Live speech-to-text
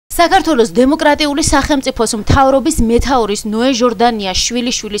საქართველოს დემოკრატიული სახელმწიფოს მთავრობის მეთაურის ჟორდანიას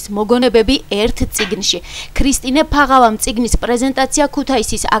შვილიშვილის მოგონებები ერთ წიგნში. ქრისტინე ფაღავამ წიგნის პრეზენტაცია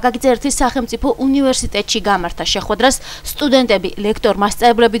ქუთაისის აკაკი-წერეთის სახელმწიფო უნივერსიტეტში გამართა. შეხვედრას სტუდენტები,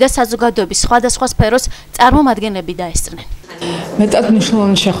 ლექტორ-მასწავლებლები და საზოგადოების სხვადასხვა სფეროს წარმომადგენლები დაესწრნენ. მეტად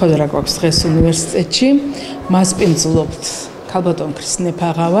მნიშვნელოვანი შეხვედრა გვაქვს დღეს უნივერსიტეტში. მას პინძლობთ ქალბატონ ქრისტინე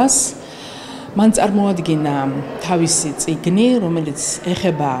ფაღავას. მან წარმოადგინა თავისი წიგნი, რომელიც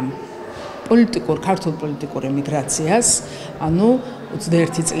ეხება ქართულ პოლიტიკურ ემიგრაციას, ანუ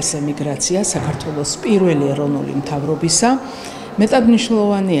 21 წლის ემიგრაცია საქართველოს პირველი ეროვნული მთავრობისა. მეტად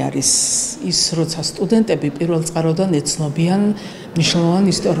მნიშვნელოვანი არის ის, როცა სტუდენტები პირველ წყაროდან ეცნობიან მნიშვნელოვან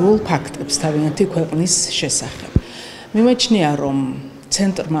ისტორიულ ფაქტებს თავიანთი ქვეყნის შესახებ. მიმაჩნია, რომ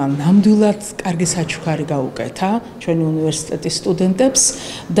ცენტრმა ნამდვილად კარგი საჩუქარი გაუკეთა ჩვენი უნივერსიტეტის სტუდენტებს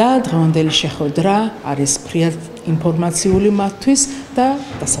და დღევანდელი შეხვედრა არის ფრიად ინფორმაციული მათთვის და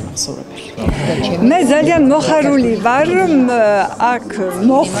დასამახსოვრებელი. მე ძალიან მოხარული ვარ, რომ აქ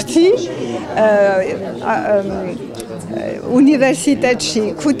მოხვდი უნივერსიტეტში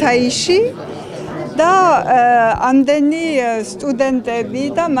ქუთაისში და ამდენი სტუდენტები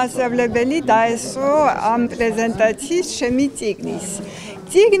და მასწავლებელი დაესწრო ამ პრეზენტაციის ჩემი წიგნის.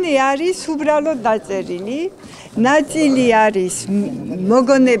 წიგნი არის უბრალოდ დაწერილი, ნაწილი არის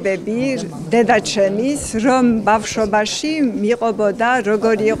მოგონებები დედაჩემის, რომ ბავშვობაში მიყვებოდა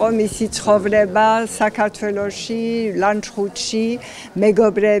როგორი იყო მისი ცხოვრება საქართველოში, ლანჩხუთში,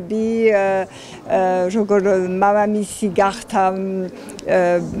 მეგობრები, როგორ მამამისი გახდა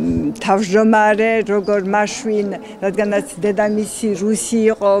თავმჯდომარე, როგორ მაშვინ, რადგანაც დედამისი რუსი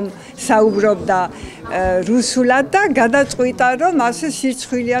იყო, საუბრობდა რუსულად და გადაწყვიტა, რომ ასე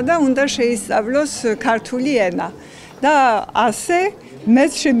სირცხვილია და უნდა შეისწავლოს ქართული ენა. და ასე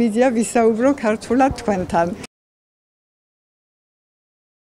მეც შემიძლია ვისაუბრო ქართულად თქვენთან.